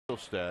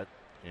Stat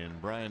in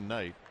Brian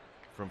Knight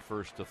from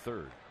first to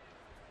third.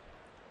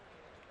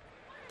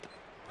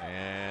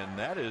 And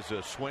that is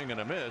a swing and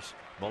a miss.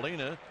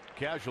 Molina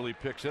casually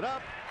picks it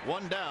up.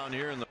 One down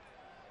here in the.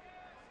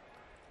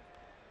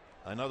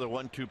 Another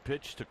 1-2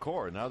 pitch to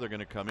Cora. Now they're going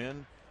to come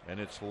in, and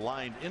it's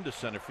lined into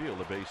center field,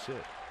 a base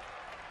hit.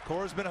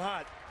 Cora's been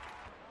hot.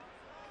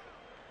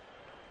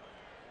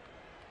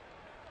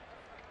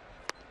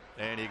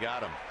 And he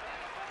got him.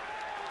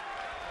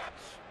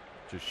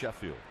 To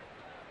Sheffield.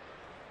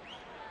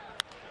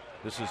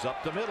 This is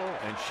up the middle,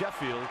 and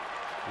Sheffield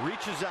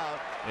reaches out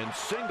and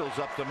singles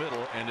up the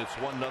middle, and it's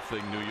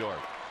 1-0 New York.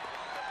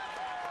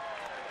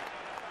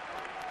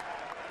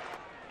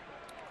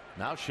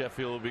 Now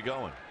Sheffield will be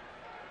going.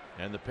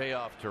 And the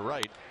payoff to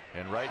Wright,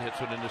 and Wright hits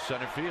it into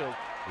center field.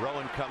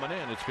 Rowan coming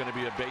in. It's going to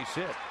be a base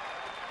hit.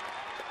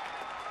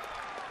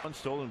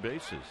 Stolen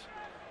bases.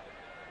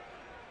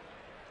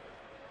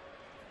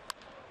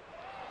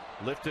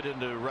 Lifted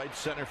into right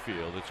center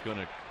field. It's going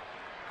to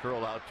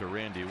curl out to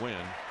Randy Wynn,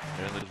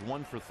 and there's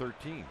 1 for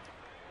 13.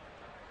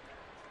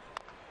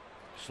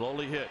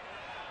 Slowly hit.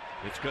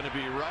 It's going to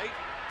be Wright,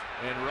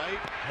 and Wright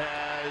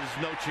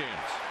has no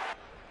chance.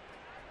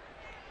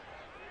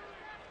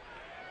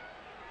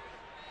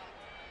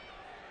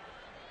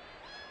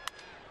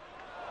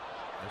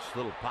 This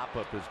little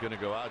pop-up is going to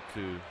go out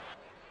to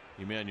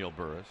Emmanuel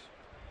Burris.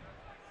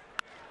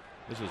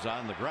 This is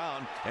on the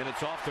ground, and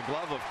it's off the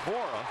glove of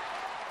Cora,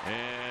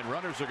 and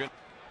runners are going.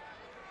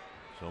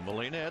 So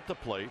Molina at the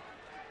plate,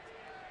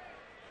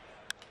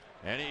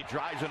 and he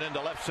drives it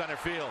into left center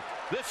field.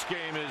 This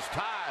game is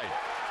tied.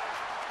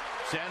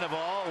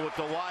 Sandoval with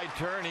the wide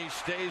turn, he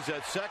stays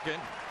at second,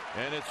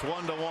 and it's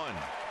 1-1.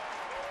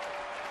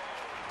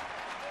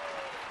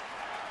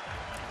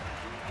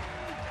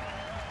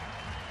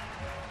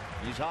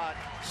 He's hot.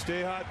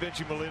 Stay hot,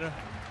 Benji Molina.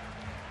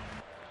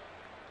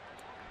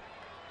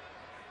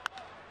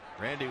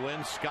 Randy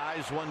Wynn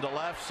skies one to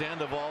left.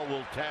 Sandoval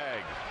will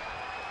tag.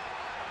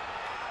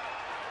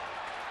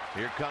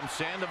 Here comes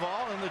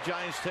Sandoval, and the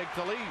Giants take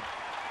the lead.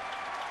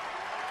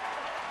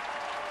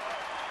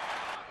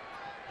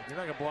 You're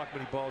not going to block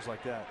many balls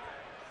like that.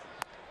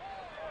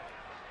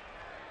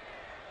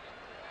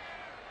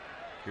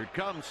 Here it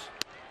comes,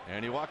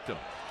 and he walked him,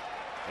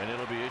 and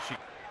it'll be Ishii.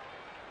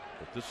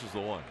 But this is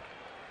the one.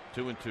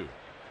 2-2.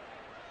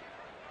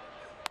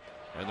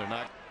 And they're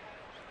not.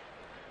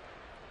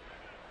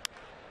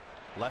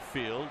 Left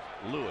field,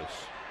 Lewis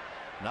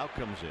now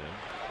comes in.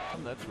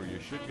 And that's where you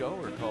should go,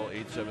 or call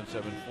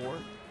 8774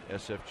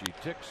 SFG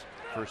Ticks.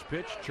 First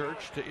pitch,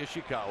 Church to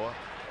Ishikawa.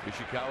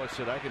 Ishikawa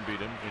said, I can beat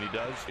him, and he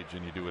does.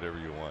 And you do whatever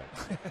you want.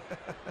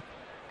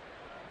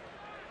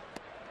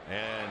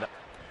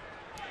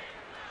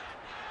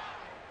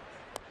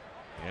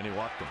 and he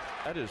walked him.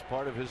 That is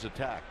part of his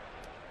attack.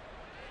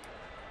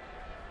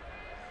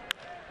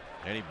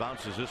 And he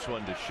bounces this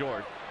one to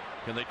short.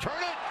 Can they turn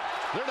it?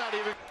 They're not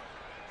even.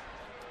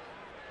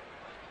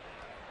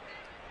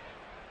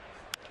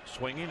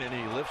 Swinging, and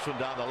he lifts one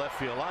down the left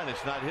field line.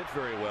 It's not hit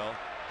very well.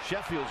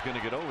 Sheffield's going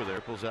to get over there.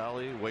 Pickles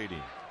alley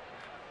waiting.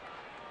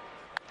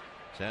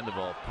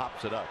 Sandoval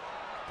pops it up.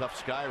 Tough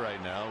sky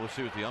right now. We'll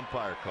see what the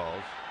umpire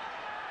calls.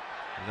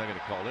 He's not going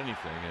to call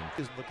anything. And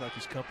doesn't look like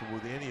he's comfortable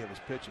with any of his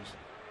pitches.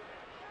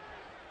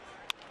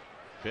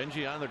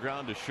 Benji on the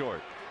ground to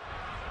short.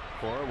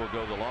 Cora will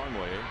go the long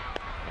way,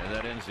 and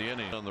that ends the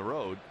inning. On the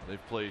road,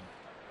 they've played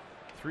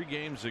 3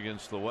 games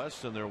against the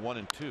West, and they're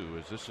 1-2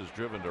 as this is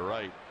driven to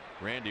right.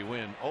 Randy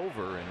Wynn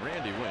over, and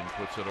Randy Wynn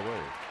puts it away.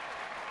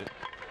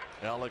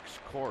 Alex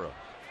Cora.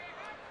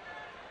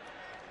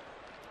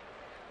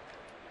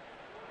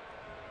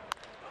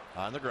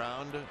 On the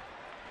ground,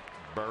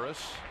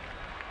 Burris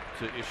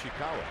to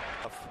Ishikawa.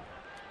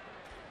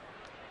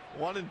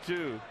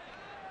 1-2.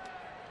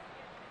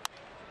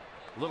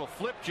 Little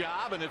flip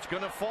job, and it's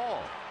going to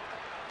fall.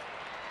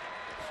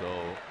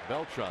 So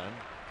Beltran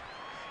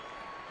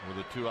with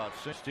a 2-out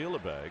steal a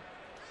bag.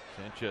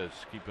 Sanchez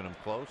keeping him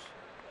close.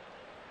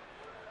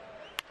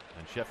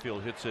 And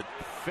Sheffield hits it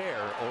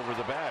fair over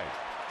the bag.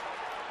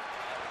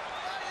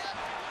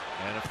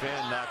 And a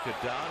fan knocked it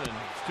down, and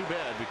it's too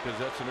bad because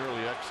that's an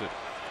early exit.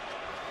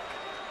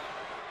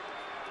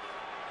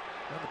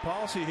 And the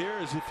policy here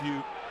is if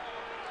you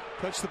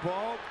touch the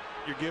ball,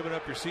 you're giving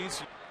up your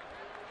seats.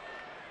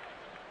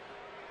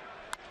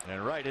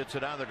 And Wright hits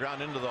it on the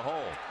ground into the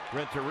hole.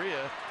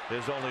 Renteria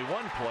is only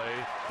one play.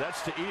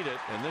 That's to eat it,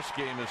 and this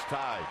game is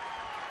tied.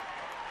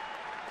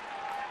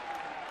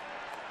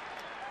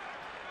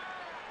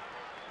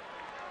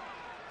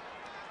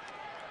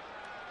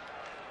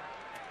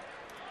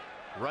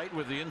 Wright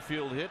with the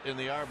infield hit in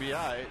the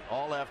RBI,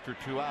 all after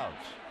 2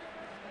 outs.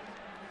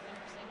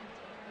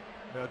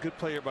 Now, a good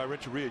play here by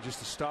Renteria just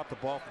to stop the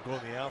ball from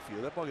going to the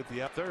outfield. That ball gets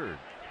the out. Third.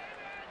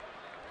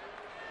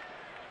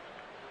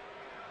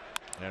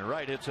 And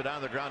Wright hits it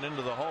on the ground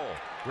into the hole.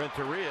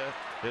 Renteria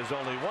is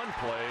only one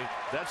play.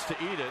 That's to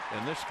eat it,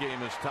 and this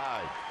game is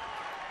tied.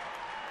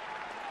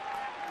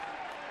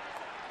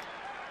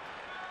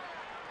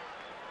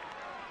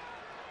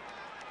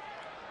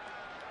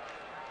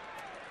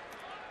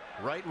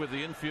 Right with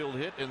the infield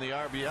hit and the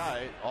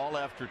RBI, all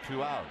after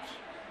 2 outs.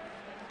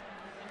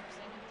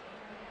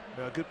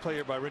 Now, a good play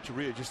here by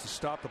Renteria just to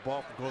stop the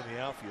ball from going to the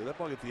outfield. That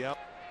ball get the out.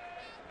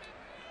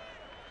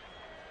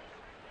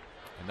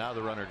 And now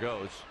the runner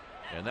goes,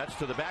 and that's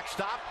to the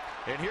backstop.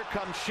 And here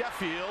comes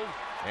Sheffield,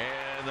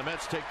 and the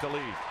Mets take the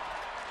lead.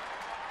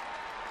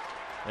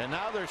 And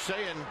now they're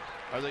saying,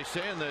 are they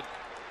saying that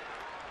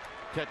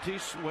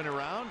Tatis went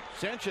around?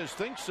 Sanchez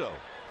thinks so.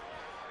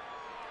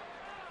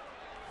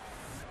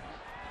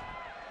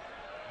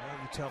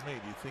 Well, you tell me.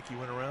 Do you think he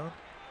went around?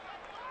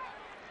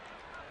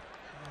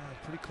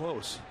 Pretty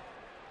close.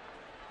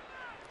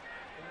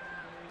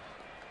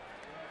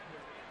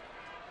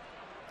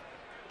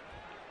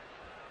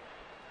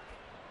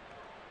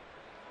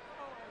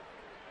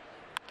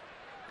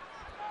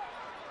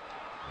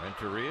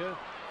 Renteria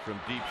from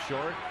deep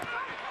short.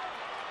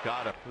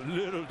 Got him.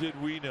 Little did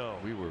we know.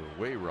 We were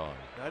way wrong.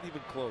 Not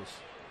even close.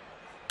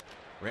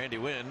 Randy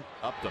Wynn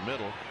up the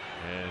middle,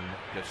 and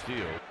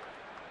Castillo.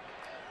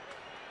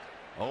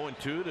 0-2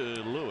 to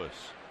Lewis.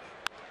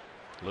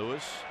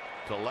 Lewis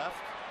to left.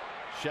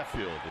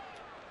 Sheffield.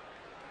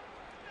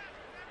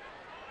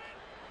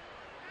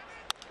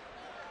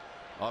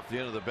 Off the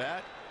end of the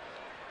bat.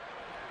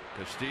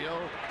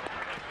 Castillo.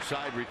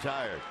 Side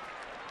retired.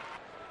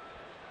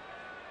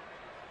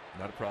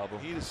 Not a problem.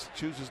 He just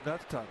chooses not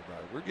to talk about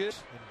it. We're good.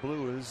 And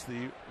blue is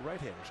the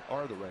right-handers,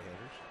 are the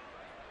right-handers.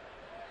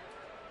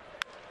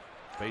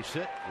 Base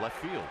hit, left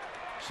field.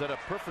 Set up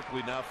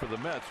perfectly now for the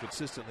Mets.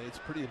 Consistently, it's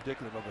pretty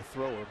indicative of a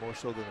thrower more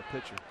so than a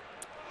pitcher.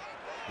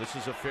 This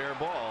is a fair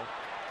ball,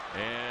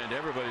 and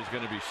everybody's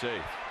going to be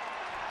safe.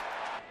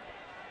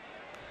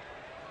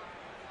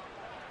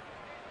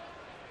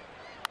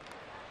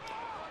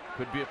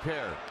 Could be a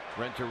pair.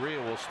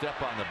 Renteria will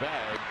step on the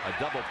bag. A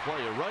double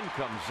play. A run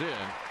comes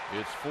in.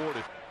 It's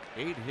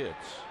 4-8 hits.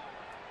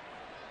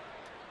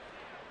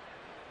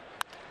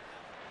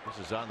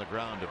 This is on the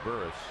ground to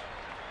Burris.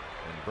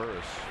 And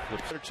Burris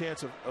flips. Better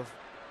chance of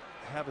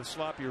having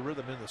sloppier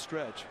rhythm in the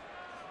stretch.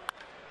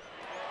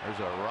 There's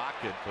a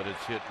rocket, but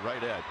it's hit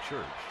right at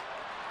Church.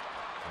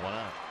 1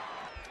 out.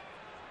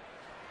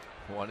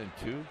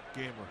 1-2.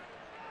 Gamer.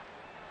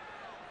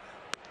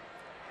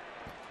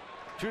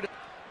 2 to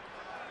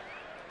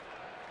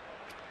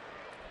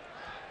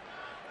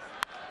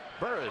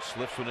Burris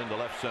lifts one into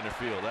left center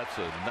field. That's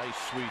a nice,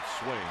 sweet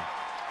swing.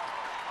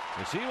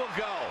 As he will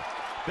go.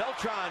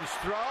 Beltran's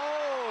throw,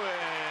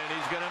 and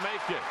he's going to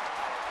make it.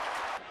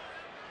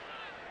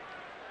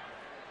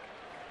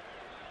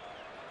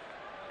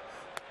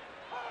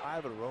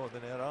 Five in a row and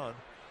then add on.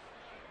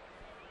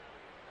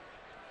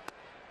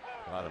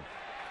 Got him.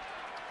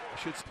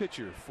 Shit's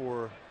pitcher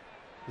for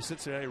the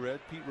Cincinnati Red.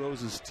 Pete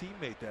Rose's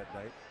teammate that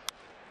night.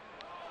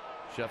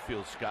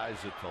 Sheffield skies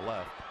it to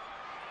left.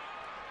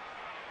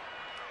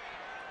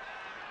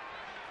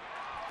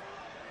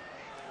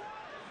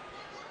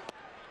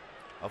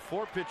 A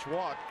 4-pitch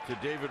walk to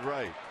David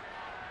Wright.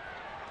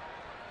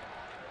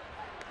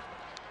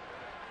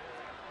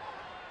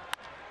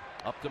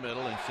 Up the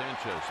middle, and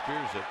Sanchez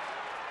spears it.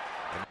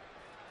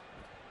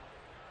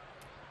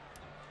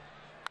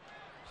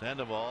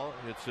 Sandoval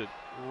hits it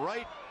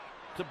right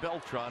to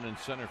Beltran in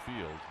center field.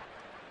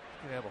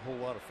 He's gonna have a whole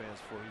lot of fans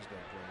before he's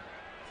done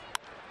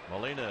playing.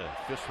 Molina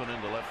fists one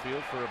into left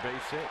field for a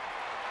base hit.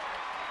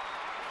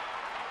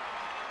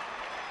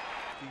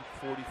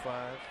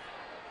 45.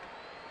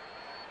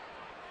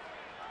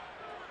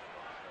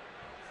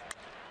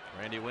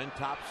 Randy Wynn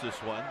tops this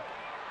one.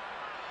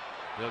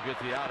 They'll get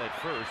the out at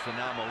first, and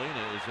now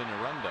Molina is in the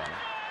rundown,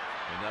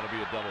 and that'll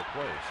be a double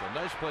play. So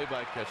nice play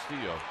by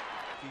Castillo.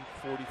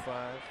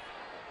 45.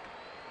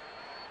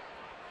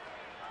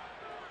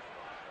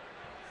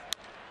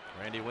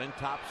 Randy Wynn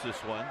tops this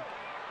one.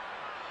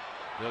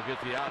 They'll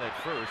get the out at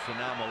first, and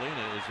now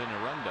Molina is in the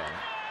rundown,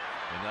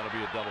 and that'll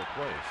be a double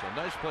play. So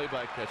nice play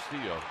by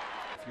Castillo.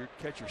 If your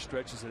catcher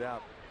stretches it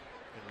out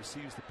and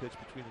receives the pitch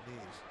between the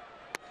knees.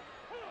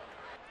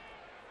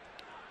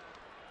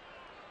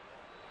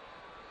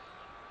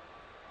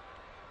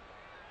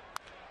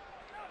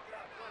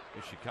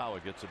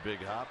 Ishikawa gets a big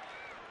hop.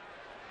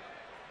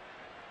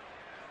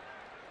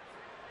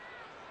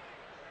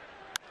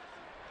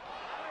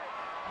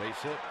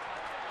 Base hit.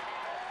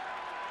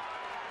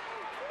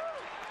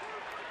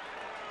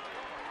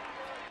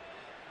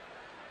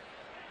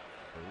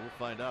 But we'll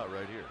find out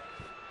right here.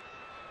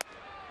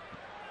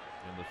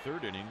 In the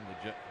third inning,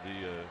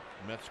 the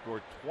Mets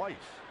scored twice.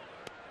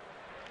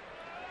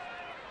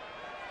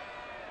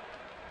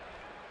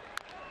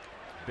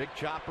 Big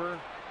chopper.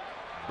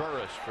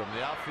 Burris from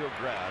the outfield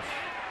grass.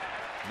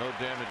 No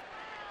damage.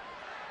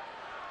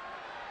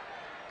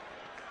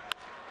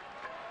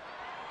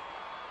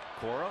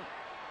 Cora.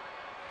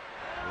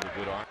 Really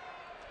good arm.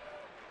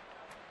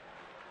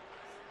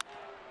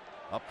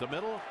 Up the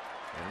middle,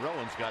 and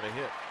Rowan's got a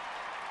hit.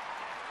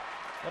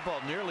 That ball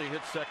nearly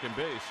hit second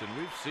base, and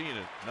we've seen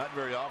it not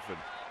very often.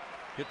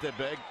 Hit that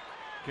bag,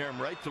 carry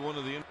him right to one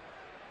of the.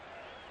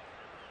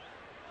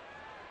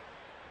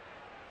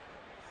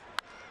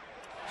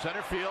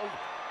 Center field.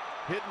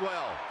 Hit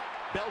well.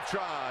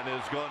 Beltran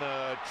is going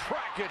to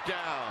track it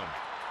down.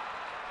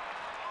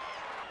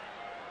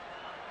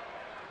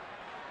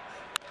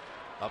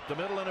 Up the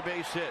middle and a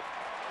base hit.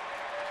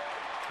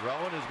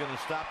 Rowan is going to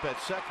stop at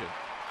second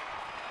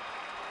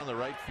on the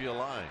right field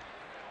line.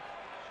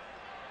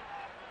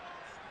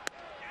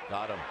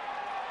 Got him.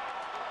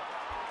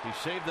 He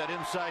saved that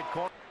inside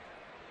corner.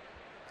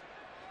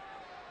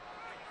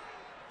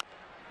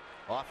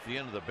 Off the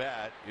end of the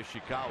bat,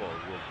 Ishikawa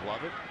will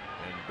glove it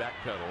and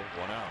backpedal,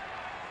 1 out.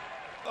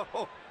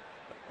 Oh.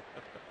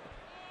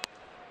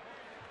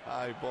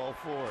 High ball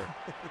 4.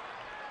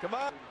 Come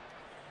on.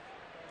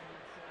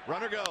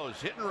 Runner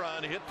goes, hit and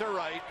run, hit to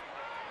right.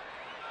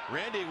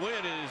 Randy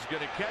Wynn is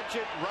going to catch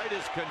it. Right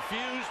is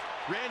confused.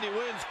 Randy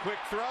Wynn's quick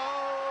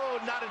throw,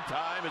 not in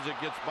time as it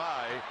gets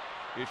by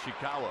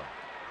Ishikawa.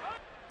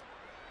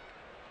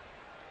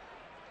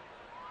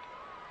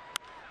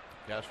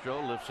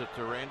 Castro lifts it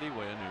to Randy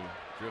Wynn,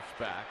 who drifts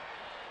back.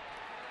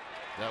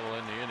 That will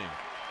end the inning.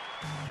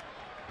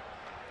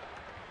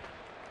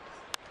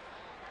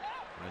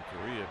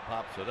 Renteria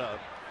pops it up.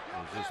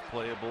 Is this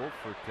playable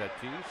for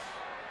Tatis?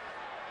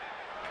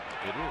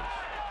 It is.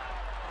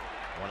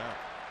 1 out.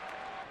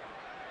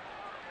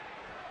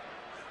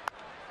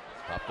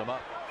 Popped him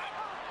up.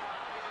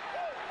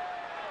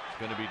 It's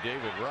going to be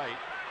David Wright.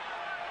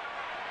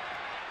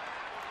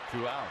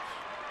 2 outs.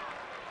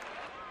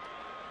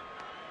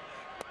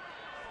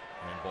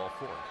 And ball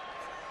 4.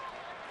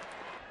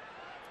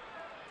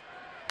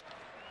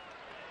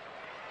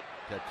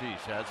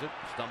 Tatis has it,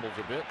 stumbles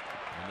a bit,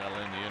 and that'll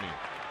end the inning.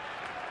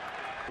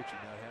 Coach, you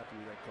not happy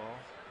with that call?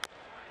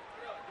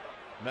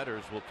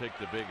 Metters will take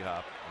the big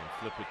hop and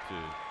flip it to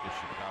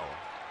Ishikawa.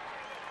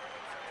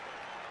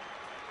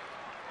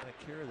 And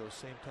carry those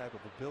same type of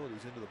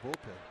abilities into the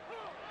bullpen.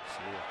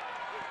 See it.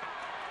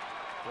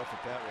 Rough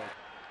at that one.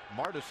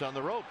 Martis on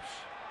the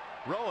ropes.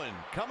 Rowan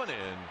coming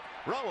in.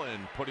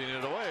 Rowan putting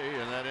it away,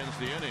 and that ends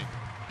the inning.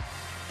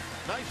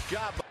 Nice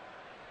job.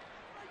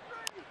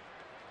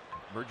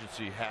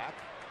 Emergency hack.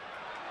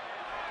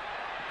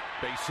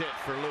 Base hit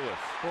for Lewis.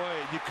 Boy,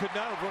 you could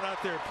not have run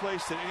out there and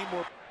placed it any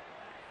more.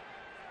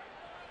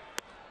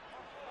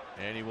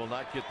 And he will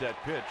not get that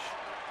pitch.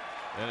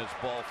 And it's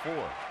ball 4.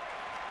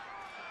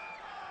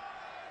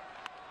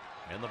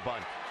 And the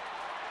bunt.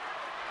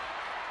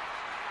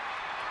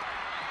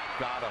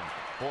 Got him.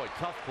 Boy,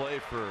 tough play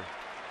for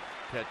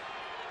Ted.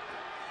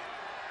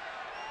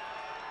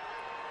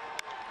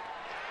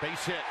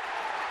 Base hit.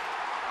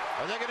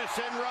 Are they going to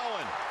send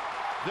Rowan?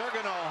 They're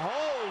going to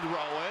hold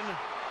Rowan.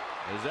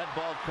 As that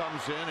ball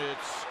comes in,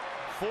 it's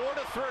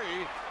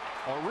 4-3.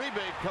 A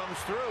rebate comes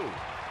through.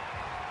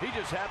 He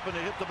just happened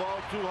to hit the ball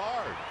too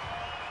hard.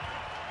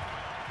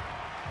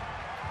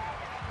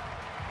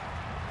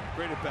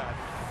 Great at bat.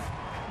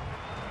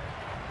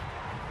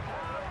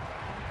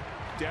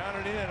 Down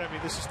and in. I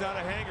mean, this is not a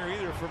hanger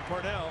either from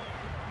Parnell.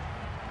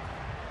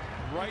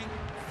 Right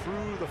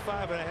through the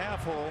 5.5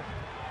 hole.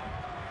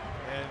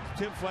 And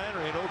Tim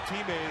Flannery, an old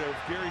teammate of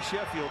Gary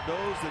Sheffield,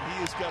 knows that he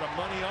has got a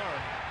money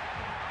arm.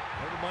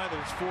 Never mind that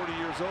he's 40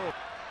 years old.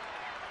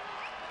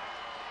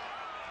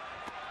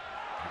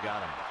 You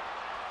got him.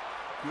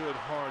 Good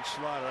hard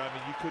slider. I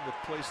mean, you couldn't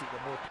have placed it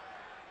more.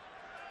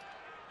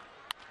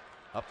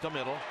 Up the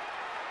middle.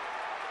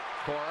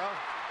 Cora,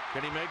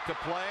 can he make the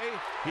play?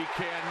 He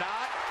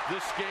cannot.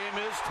 This game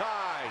is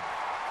tied.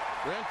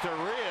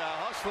 Renteria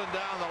hustling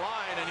down the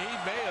line, and he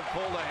may have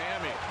pulled a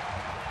hammy.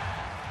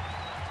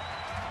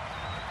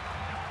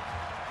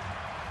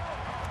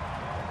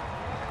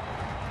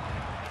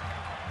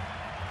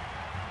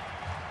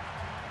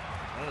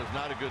 That is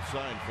not a good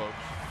sign, folks.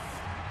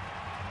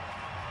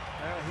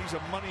 He's a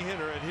money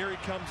hitter, and here he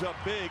comes up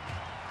big.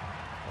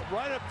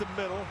 Right up the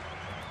middle.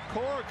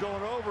 Cora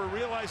going over,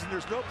 realizing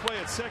there's no play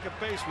at second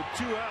base with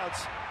 2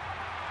 outs.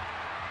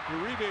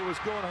 Uribe was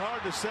going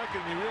hard to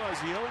second, and he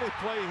realized the only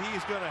play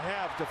he's going to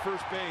have to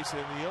first base,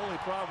 and the only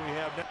problem we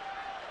have now.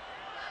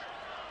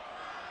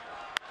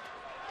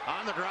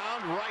 On the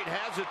ground, Wright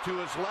has it to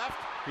his left.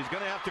 He's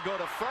going to have to go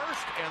to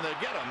first, and they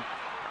get him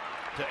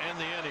to end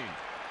the inning.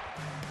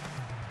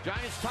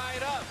 Giants tie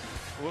it up.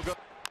 We'll go.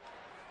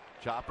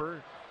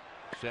 Chopper.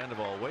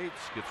 Sandoval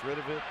waits, gets rid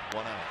of it.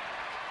 1 out.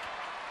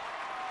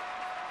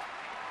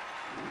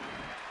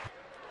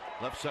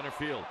 Left center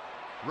field.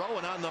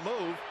 Rowan on the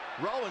move.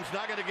 Rowan's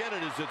not going to get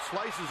it as it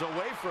slices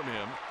away from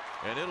him,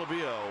 and it'll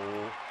be a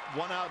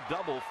 1-out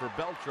double for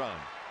Beltran.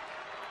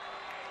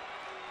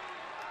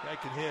 Guy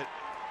can hit.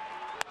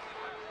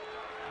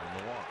 On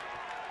the walk.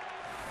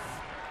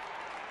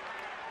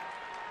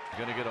 He's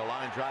going to get a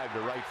line drive to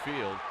right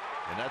field,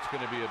 and that's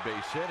going to be a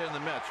base hit, and the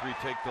Mets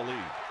retake the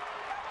lead.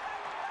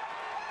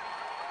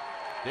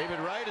 David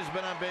Wright has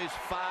been on base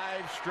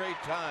 5 straight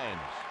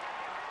times.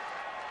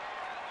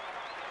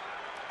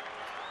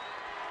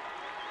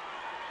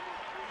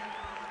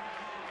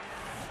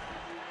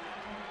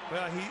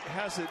 Well, he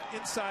has an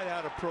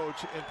inside-out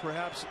approach, and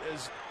perhaps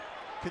as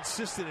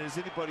consistent as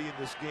anybody in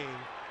this game.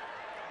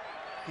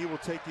 He will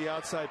take the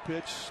outside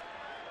pitch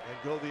and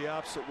go the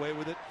opposite way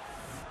with it.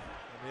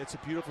 I mean, it's a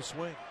beautiful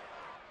swing.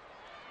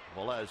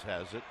 Velez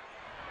has it.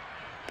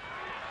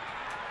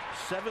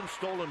 7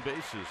 stolen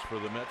bases for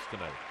the Mets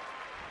tonight.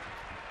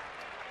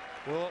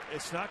 Well,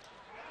 it's not.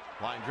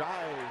 Line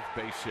drive,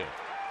 base hit.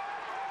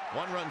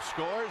 1 run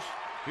scores.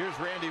 Here's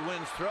Randy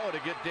Wynn's throw to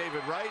get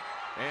David Wright,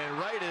 and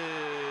Wright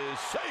is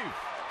safe.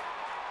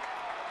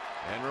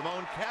 And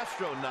Ramon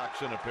Castro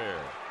knocks in a pair.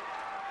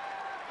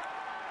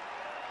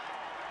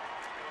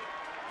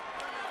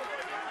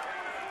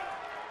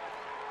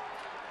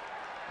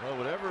 Well,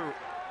 whatever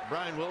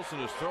Brian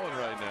Wilson is throwing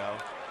right now,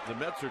 the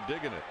Mets are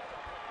digging it.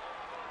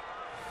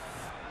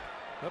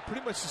 Well,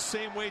 pretty much the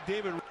same way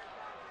David.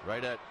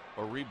 Right at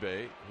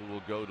Uribe, who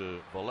will go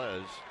to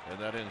Velez, and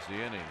that ends the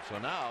inning. So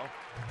now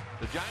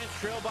the Giants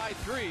trail by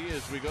 3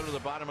 as we go to the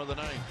bottom of the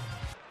 9th.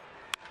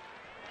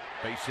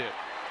 Base hit.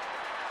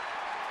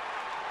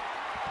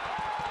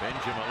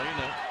 Benjamin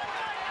Molina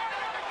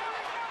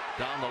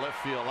down the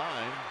left field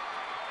line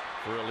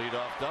for a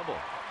leadoff double.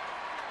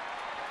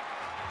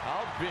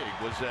 How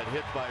big was that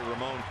hit by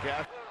Ramon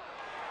Castro?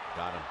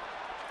 Got him.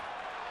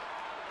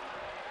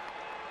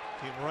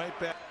 Came right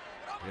back.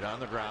 Hit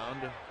on the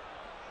ground.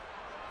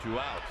 2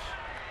 outs.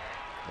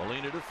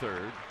 Molina to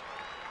third.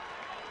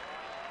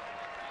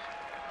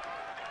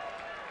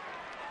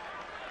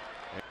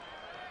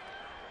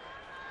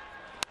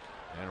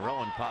 And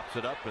Rowan pops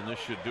it up, and this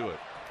should do it.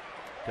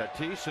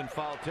 Tatis in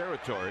foul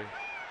territory,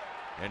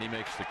 and he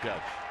makes the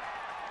catch.